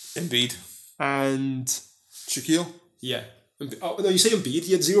 Embiid. And... Shaquille. Yeah. Oh, no, you say Embiid.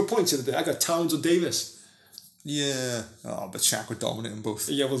 He had 0 points the other day. I got Towns or Davis. Yeah. Oh, but Shaq would dominate them both.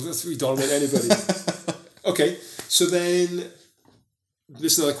 Yeah, well, we dominate anybody. Okay, so then...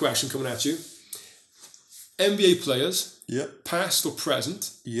 This is another question coming at you. NBA players, Yeah. past or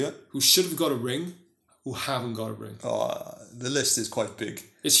present, Yeah. who should have got a ring, who haven't got a ring. The list is quite big.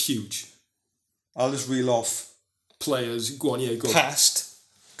 It's huge. I'll just reel off Players, go on. past,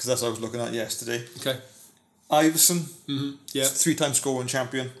 because that's what I was looking at yesterday. Okay. Iverson, Yeah. 3-time scoring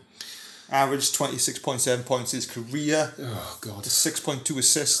champion. Averaged 26.7 points in his career. Oh, God. 6.2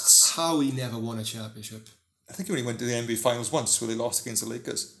 assists. How he never won a championship. I think he only went to the NBA Finals once, where they lost against the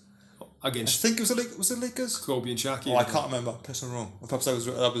Lakers. I Against think it was it Lakers? Kobe and Shaq. Oh, I can't remember. Perhaps I'm wrong. Perhaps I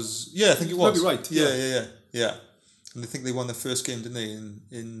was. Yeah, I think it was. Might be right, Yeah. And I think they won the first game, didn't they,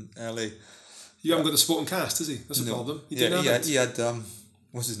 in LA? You haven't got the supporting cast, has he? That's the problem. He didn't have it. He had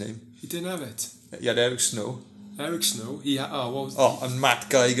what's his name? He didn't have it. He had Eric Snow. Eric Snow. He had, what was and Matt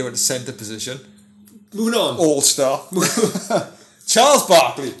Geiger at the centre position. Moving on. All-star. Charles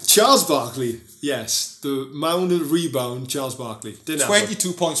Barkley. Charles Barkley. Yes. The mound of rebound, Charles Barkley. Didn't have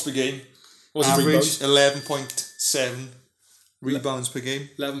 22 points per game. What's his Average rebound? 11.7 rebounds per game.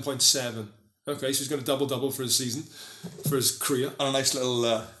 11.7. Okay, so he's going to double for his season, for his career. And a nice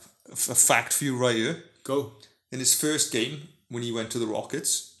little fact for you right here. Go. In his first game, when he went to the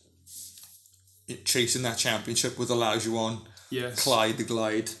Rockets, chasing that championship with Olajuwon, Yes. Clyde the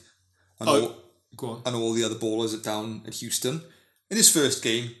Glide, and, Go on. and all the other ballers down at Houston. In his first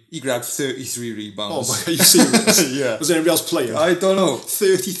game, he grabbed 33 Oh rebounds. my God, are you serious? Yeah. Was anybody else playing? I don't know.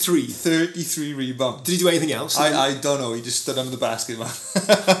 33. 33 rebounds. Did he do anything else? I don't know. He just stood under the basket,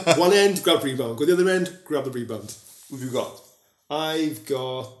 man. One end, grab rebound. Go to the other end, grab the rebound. Who have you got? I've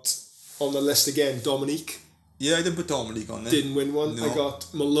got, on the list again, Dominique. Yeah, I didn't put Dominique on there. Didn't win one. No. I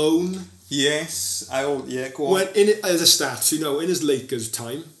got Malone. Yes. Go on. Went in it as a stat, in his Lakers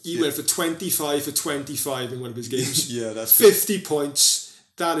time, he went for 25 for 25 in one of his games. Yeah, that's 50 points.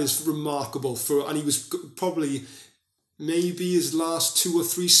 That is remarkable and he was probably maybe his last 2 or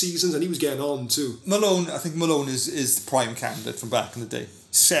 3 seasons, and he was getting on too. Malone, I think Malone is the prime candidate from back in the day.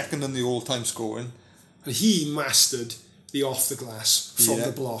 Second in the all-time scoring. And he mastered the off the glass from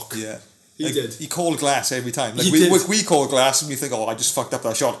the block. Yeah. He did. He called glass every time. Like He we did. we call glass and we think, I just fucked up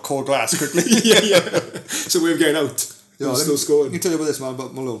that shot. Call glass quickly. yeah. So we're getting out. Yeah, We're still scoring. Let me tell you about this, man,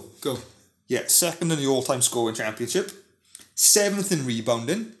 about Malone. Go. Yeah, second in the all-time scoring championship. 7th in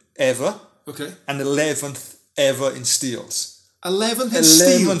rebounding, ever. Okay. And 11th ever in steals. 11th in 11th in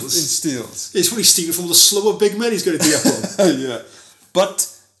steals. steals. It's probably stealing from all the slower big men he's going to be up on. Yeah. But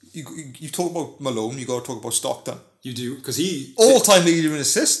you talk about Malone, you got to talk about Stockton. You do, because he... All-time leader in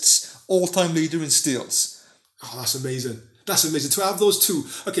assists, all-time leader in steals. Oh, that's amazing. That's amazing. To have those two...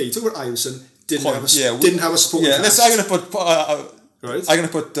 Okay, you talk about Iverson, didn't have a supporting Yeah, cast. I'm going to put... Right. I'm going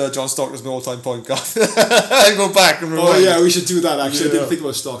to put John Stockton as my all-time point guard. I go back and rewind. Oh yeah, we should do that actually. Yeah. I didn't think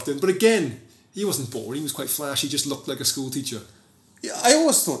about Stockton. But again, he wasn't boring. He was quite flashy. He just looked like a school teacher. Yeah, I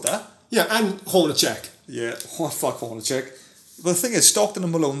always thought that. Yeah, and Hornacek. Yeah, fuck Hornacek. But the thing is, Stockton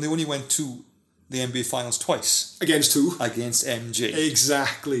and Malone, they only went to the NBA Finals twice. Against who? Against MJ.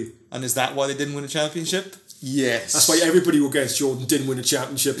 Exactly. And is that why they didn't win a championship? Yes. That's why everybody who against Jordan didn't win a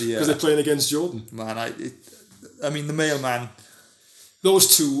championship, because they're playing against Jordan. Man, I mean, the mailman...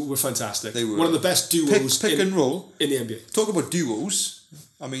 Those two were fantastic. They were. One of the best duos Pick and roll. in the NBA. Talk about duos.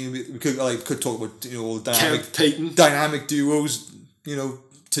 I mean, we could talk about Kemp, Payton. dynamic duos.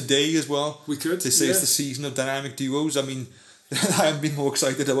 Today as well. We could. They say it's the season of dynamic duos. I mean, I haven't been more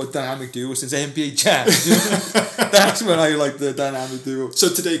excited about dynamic duos since NBA Jam. That's when I like the dynamic duo. So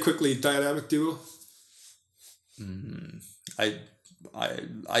today, quickly, dynamic duo.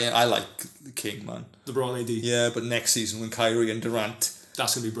 I like the King, man. LeBron AD. Yeah, but next season when Kyrie and Durant,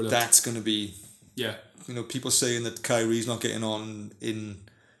 That's going to be brilliant. that's going to be, Yeah. people saying that Kyrie's not getting on in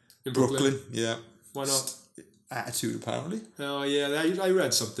Brooklyn. Brooklyn. Yeah. Why not? Attitude, apparently. Oh, yeah, I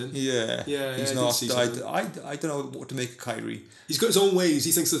read something. Yeah. Yeah, He's I did not. see something. I don't know what to make of Kyrie. He's got his own ways.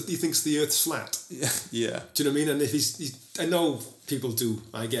 He thinks the Earth's flat. Yeah. Do you know what I mean? And if he's I know people do.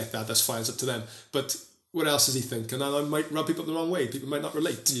 I get that. That's fine. It's up to them. But what else does he think? And I might rub people the wrong way. People might not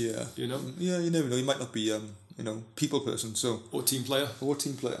relate. Yeah. You know? Yeah, you never know. He might not be, people person. So. Or team player. Or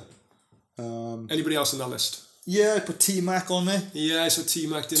team player. Anybody else on that list? Yeah, I put T-Mac on there. Yeah, I saw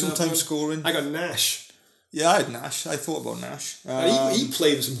T-Mac didn't have 2-time one. scoring. I got Nash. Yeah, I had Nash. I thought about Nash. He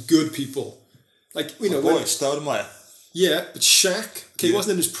played with some good people. Like, Stoudemire. Yeah, but Shaq, he Yeah.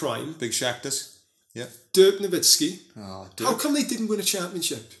 wasn't in his prime. Big Shaq does. Yeah. Dirk Nowitzki. Oh, How come they didn't win a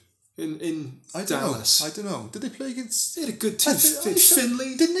championship in Dallas? I don't know. Did they play against... They had a good team.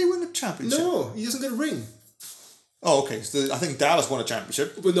 Finley. Didn't they win a championship? No, he doesn't get a ring. Oh, okay. So I think Dallas won a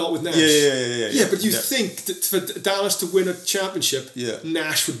championship. But not with Nash. Yeah. Yeah, but you think that for Dallas to win a championship,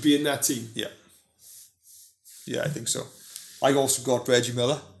 Nash would be in that team. Yeah. Yeah, I think so. I also got Reggie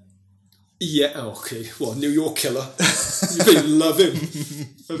Miller. Yeah, okay. Well, New York killer. You bet you love him.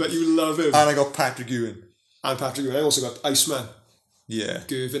 I bet you love him. And I got Patrick Ewing. And Patrick Ewing. I also got Iceman. Yeah.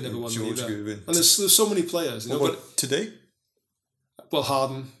 Gervin never won George either. Gervin. And there's so many players. You know, What but about today? well,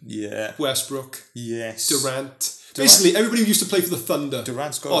 Harden, Yeah. Westbrook, Yes. Durant. Basically, everybody who used to play for the Thunder.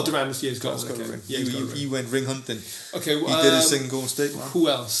 Durant's got Oh, Durant, he's got Durant's one. got a Okay. ring. Yeah, he's got a ring. He went ring hunting. Okay, He did his thing Golden State, man. Who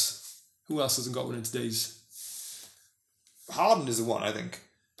else? Who else hasn't got one in today's? Harden is the one, I think.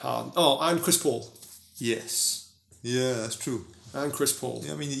 Harden. Oh, and Chris Paul. Yes. Yeah, that's true. And Chris Paul.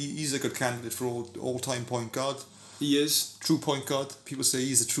 Yeah, I mean, he's a good candidate for all-time point guard. He is. True point guard. People say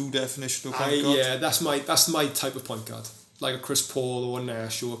he's the true definition of point guard. Yeah, that's my type of point guard. Like a Chris Paul or a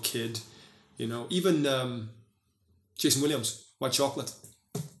Nash or a Kidd. You know, even Jason Williams, White Chocolate.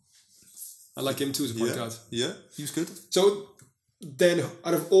 I like him too as a point guard. Yeah, he was good. So then,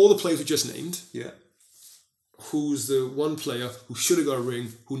 out of all the players we just named, Yeah. who's the one player who should have got a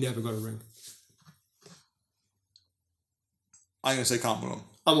ring, who never got a ring? I'm going to say Karl Malone.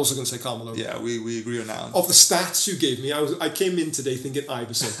 I'm also going to say Karl Malone. Yeah, we agree on that one. Of the stats you gave me, I came in today thinking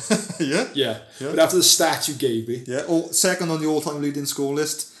Iverson. Yeah? Yeah. But after the stats you gave me, Yeah, second on the all-time leading score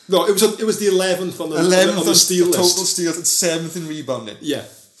list. no, it was the 11th on the 11th on the steal total list. steals and 7th in rebounding. Yeah,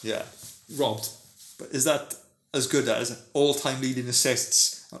 Yeah. robbed. But is that as good as all-time leading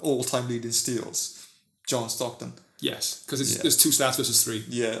assists and all-time leading steals? John Stockton. Yes, because there's 2 stats versus 3.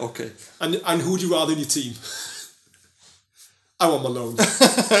 Yeah, okay. And who would you rather in your team? I want Malone.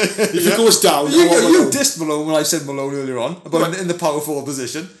 If it goes down, I want You Malone. dissed Malone when I said Malone earlier on, about in the power forward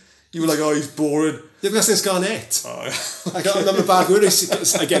position. You were like, oh, he's boring. Yeah, but that's against Garnett. Oh, I'm not a bad word against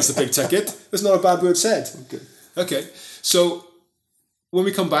the big ticket. There's not a bad word said. Okay. So when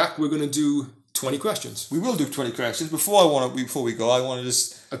we come back, we're going to do 20 questions. we will do 20 questions. Before we go, I want to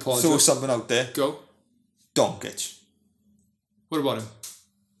just Apologize. throw something out there. Go. Doncic. What about him?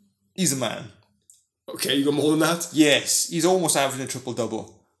 He's a man. Okay, you got more than that? Yes, he's almost averaging a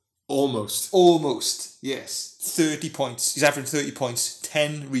triple-double. Almost. Almost, yes. 30 points. He's averaging 30 points,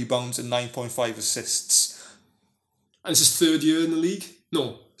 10 rebounds and 9.5 assists. And it's his 3rd year in the league?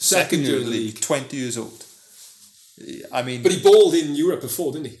 No, second year in the league. 20 years old. I mean... But he balled in Europe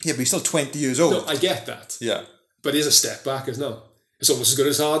before, didn't he? Yeah, but he's still 20 years old. No, I get that. Yeah. But he's a step back, isn't it? It's almost as good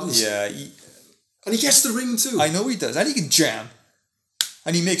as Harden's. Yeah, And he gets the ring too. I know he does. And he can jam.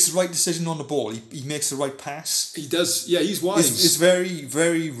 And he makes the right decision on the ball. He makes the right pass. He does. Yeah, he's wise. It's very,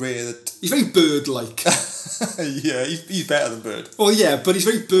 very rare that... He's very bird-like. Yeah, he's better than Bird. Well, yeah, but he's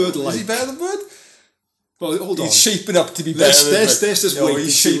very bird-like. Is he better than Bird? Well, hold on. He's shaping up to be better than Bird. Let's just wait He's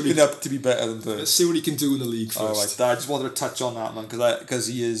and see what shaping up to be better than Bird. Let's see what he can do in the league first. Alright, I just wanted to touch on that, man, because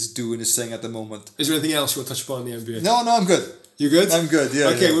he is doing his thing at the moment. Is there anything else you want to touch upon in the NBA? No, I'm good. You good? I'm good, yeah.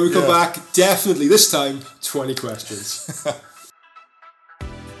 Okay, yeah, when we come yeah. back, definitely, this time, 20 questions.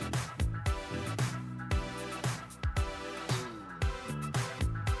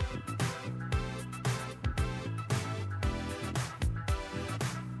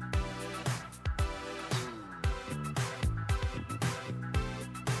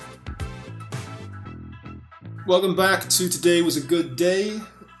 Welcome back to Today Was a Good Day.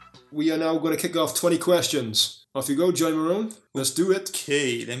 We are now going to kick off 20 questions. Off you go, Johnny Marone. Let's do it.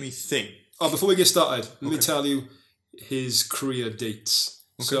 Okay, let me think. Oh, before we get started, let me tell you his career dates.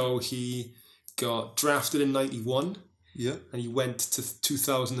 Okay. So he got drafted in 91. Yeah. And he went to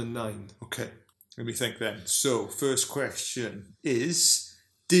 2009. Okay, let me think then. So, first question is,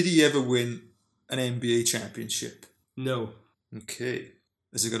 did he ever win an NBA championship? No. Okay.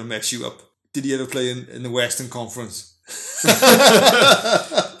 This is going to mess you up. Did he ever play in the Western Conference?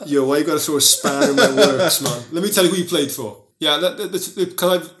 Yo, why you got to throw a spanner in my works, man? Let me tell you who he played for. Yeah,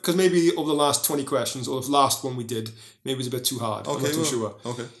 because maybe over the last 20 questions, or the last one we did, maybe it was a bit too hard. I'm not too sure.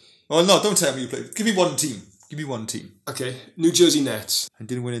 Okay. Well, no, don't tell me you played. Give me one team. Okay, New Jersey Nets. And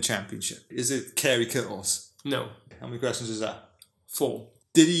didn't win a championship. Is it Kerry Kittles? No. How many questions is that? 4.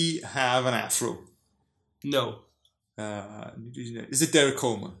 Did he have an afro? No. New Jersey Nets. Is it Derek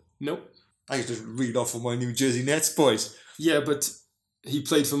Coleman? Nope. I could just read off of my New Jersey Nets boys. Yeah, but he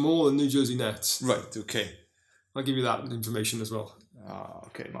played for more than New Jersey Nets. Right, okay. I'll give you that information as well.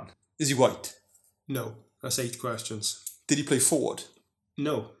 Okay, man. Is he white? No. That's 8 questions. Did he play forward?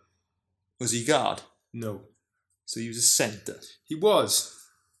 No. Was he guard? No. So he was a centre. He was.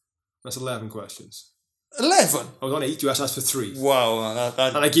 That's 11 questions. 11? I was on 8. You asked for 3. Wow.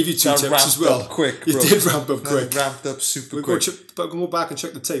 And I give you 2 tips as well. Up quick, bro. You did ramp up quick. Ramped up super quick. We'll go back and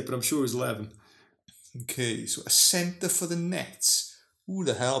check the tape, but I'm sure it was 11. Okay, so a centre for the Nets. Who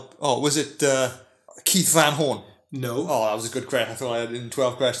the hell? Oh, was it Keith Van Horn? No. Oh, that was a good question. I thought I had in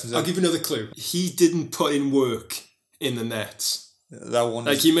 12 questions. I'll give you another clue. He didn't put in work in the Nets. That one.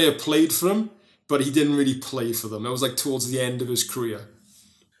 Like, he may have played for them, but he didn't really play for them. That was like towards the end of his career.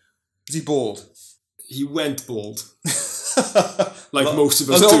 Was he bald? He went bald. Like most of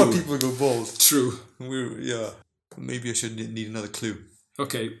us do. A lot of people go bald. True. Yeah. Maybe I should need another clue.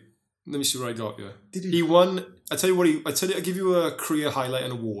 Okay. Let me see what I got here. Did he won. I tell you what. I'll give you a career highlight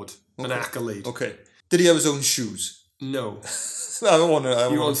and award, an accolade. Okay. Did he have his own shoes? No. I don't want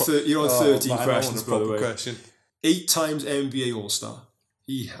to. You're on 13 questions, by the way. Question. 8 times NBA All-Star.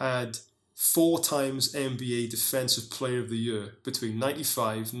 He had 4 times NBA Defensive Player of the Year between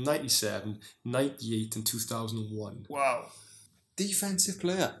 95, 97, 98 and 2001. Wow. Defensive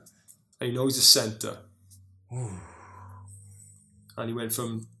player. And you know he's a centre. And he went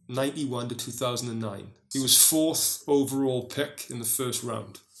from 91 to 2009. He was 4th overall pick in the first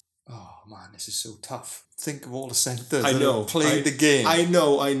round. Oh man, this is so tough. Think of all the centres I that know. have played the game. I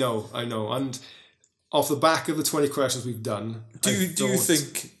know. And off the back of the 20 questions we've done, do you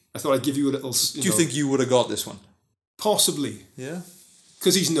think... I thought I'd give you a little... Do you think you would have got this one? Possibly. Yeah?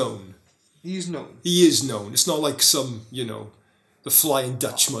 Because he's known. He's known. He is known. It's not like some, the Flying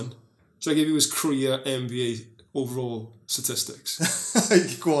Dutchman. So I give you his career NBA overall statistics.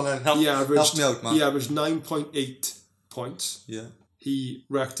 Go on then. Help me out, man. He averaged 9.8 points. Yeah. He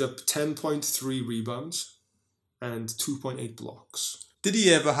racked up 10.3 rebounds and 2.8 blocks. Did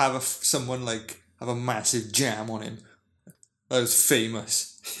he ever have someone have a massive jam on him? That was famous.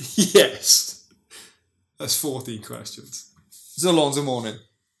 Yes. That's 14 questions. Is it Alonzo Mourning?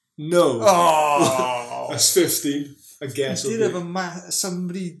 No. Oh. That's 15, I guess. He did have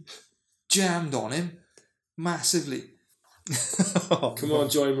somebody jammed on him massively. Come on,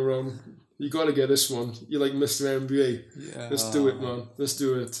 Joy Marone. You got to get this one. You're like Mr. NBA. Yeah. Let's do it, man. Let's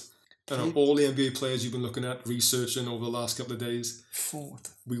do it. I know all the NBA players you've been looking at, researching over the last couple of days.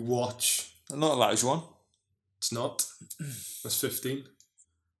 4th. We watch. Not a large one. It's not. That's 15.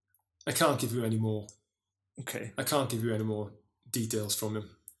 I can't give you any more. Okay. I can't give you any more details from him.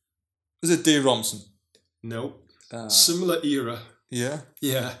 Is it Dave Robinson? No. Similar era. Yeah?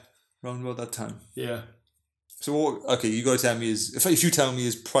 Yeah. Around about that time. Yeah. So what? Okay, you got to tell me if you tell me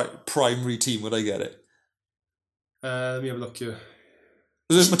his primary team, would I get it? Let me have a look here.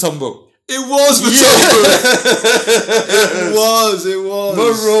 Was this Mutombo? It was Mutombo. Yeah! It was.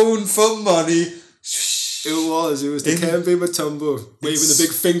 Marone for money. It was the Kembe Mutombo waving the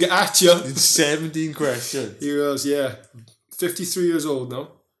big finger at you. In 17 questions. He was, yeah. 53 years old now.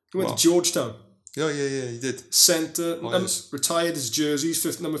 He went to Georgetown. Oh, yeah, he did. Centre, retired his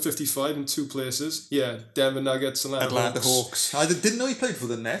jerseys, number 55 in 2 places. Yeah, Denver Nuggets, Atlanta Hawks. I didn't know he played for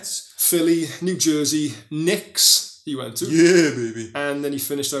the Nets. Philly, New Jersey, Knicks he went to. Yeah, baby. And then he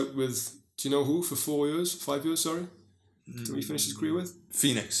finished out with, do you know who, for 5 years, sorry? Who he finished his career with?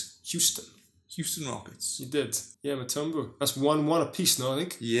 Phoenix. Houston Rockets. You did. Yeah, Mutombo. That's 1-1 apiece now, I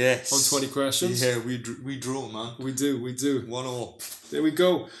think. Yes. On 20 questions. Yeah, we draw, man. We do. 1-1. There we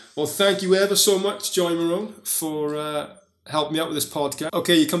go. Well, thank you ever so much, Joy Marone, for helping me out with this podcast.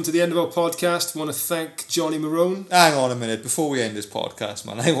 Okay, you come to the end of our podcast. Want to thank Johnny Marone. Hang on a minute. Before we end this podcast,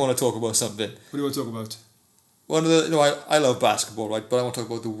 man, I want to talk about something. What do you want to talk about? One of the, I love basketball, right? But I want to talk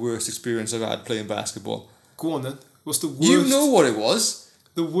about the worst experience I've had playing basketball. Go on then. What's the worst? You know what it was.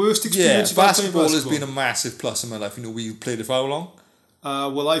 The worst experience you've had playing basketball? Basketball has been a massive plus in my life. We played it for how long?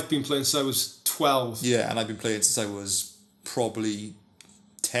 Well, I've been playing since I was 12. Yeah, and I've been playing since I was probably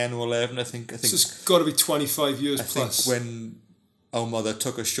 10 or 11, I think. So it's got to be 25 years plus. I think when our mother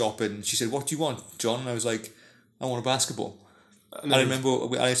took us shopping, she said, "What do you want, John?" And I was like, "I want a basketball." I remember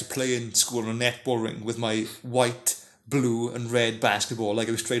I used to play in school on a netball ring with my white, blue and red basketball like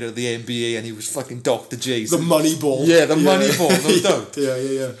it was straight out of the NBA, and he was fucking Dr. J. The money ball. Yeah, the money ball, no doubt.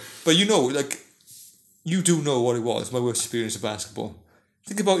 Yeah. But you know, like, you do know what it was, my worst experience of basketball.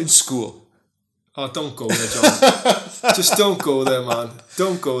 Think about in school. Oh, don't go there, John. Just don't go there, man.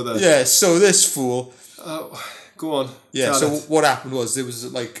 Don't go there. Yeah, so this fool... Go on. Yeah, so what happened was, there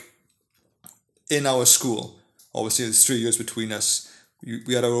was, like, in our school, obviously there's 3 years between us,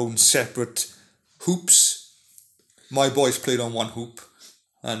 we had our own separate hoops. My boys played on one hoop,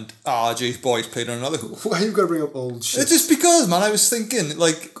 and RJ's boys played on another hoop. Why are you going to bring up old shit? It's just because, man, I was thinking,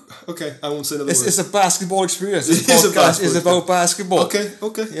 like... Okay, I won't say another word. It's a basketball experience. This It is a podcast basketball is about basketball.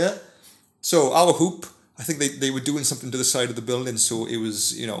 Okay. Yeah. So our hoop, I think they were doing something to the side of the building, so it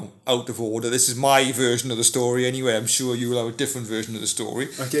was, out of order. This is my version of the story anyway. I'm sure you will have a different version of the story.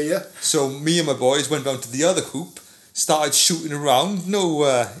 Okay, yeah. So me and my boys went down to the other hoop, started shooting around,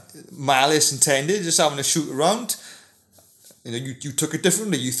 no malice intended, just having a shoot around. You took it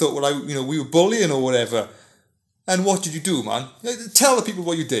differently. You thought, we were bullying or whatever. And what did you do, man? Tell the people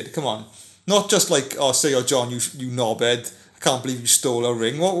what you did. Come on. Not just like, John, you knobhead. I can't believe you stole our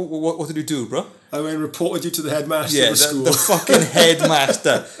ring. What did you do, bro? I went and reported you to the headmaster of the school. The fucking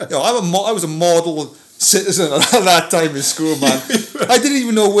headmaster. I was a model citizen at that time in school, man. I didn't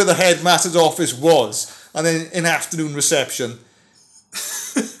even know where the headmaster's office was. And then in afternoon reception,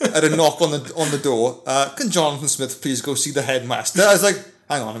 I had a knock on the door. Can Jonathan Smith please go see the headmaster? I was like,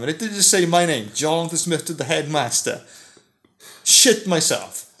 hang on a minute, did you just say my name? Jonathan Smith to the headmaster. Shit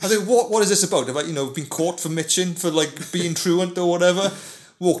myself. I think, what is this about? Have I, been caught for mitching, for like being truant or whatever?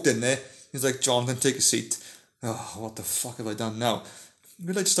 Walked in there. He's like, Jonathan, take a seat. Oh, what the fuck have I done now?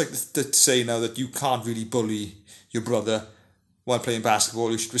 We'd just like to say now that you can't really bully your brother while playing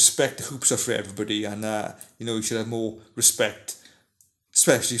basketball. You should respect the hoops are for everybody, and you should have more respect,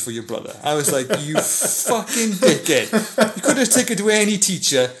 especially for your brother. I was like, you fucking dickhead. You could have taken it to any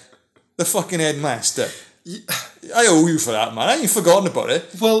teacher, the fucking headmaster. I owe you for that, man. I ain't forgotten about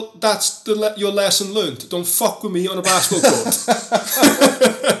it. Well, that's your lesson learned. Don't fuck with me on a basketball court.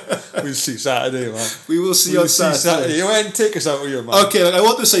 We'll see Saturday, man. We will see on Saturday. You went and take us out with your man. Okay, I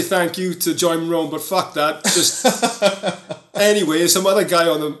want to say thank you to Joy Marone, but fuck that. Just anyway, there's some other guy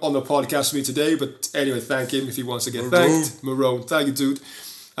on the podcast with me today, but anyway, thank him if he wants to get thanked. Marone, thank you, dude.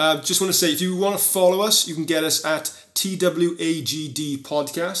 Just want to say, if you want to follow us, you can get us at TWAGD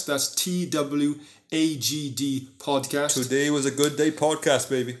Podcast. That's TWAGD Podcast. Today was a good day podcast,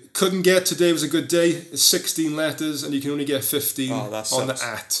 baby. Couldn't get today was a good day. It's 16 letters and you can only get 15 on the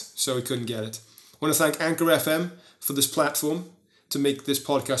at. So we couldn't get it. I want to thank Anchor FM for this platform to make this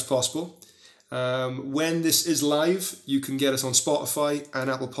podcast possible. When this is live, you can get us on Spotify and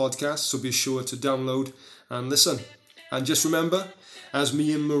Apple Podcasts. So be sure to download and listen. And just remember, as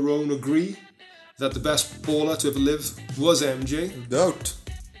me and Marone agree, that the best baller to ever live was MJ. No doubt.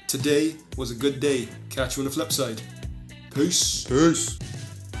 Today was a good day. Catch you on the flip side. Peace. Peace.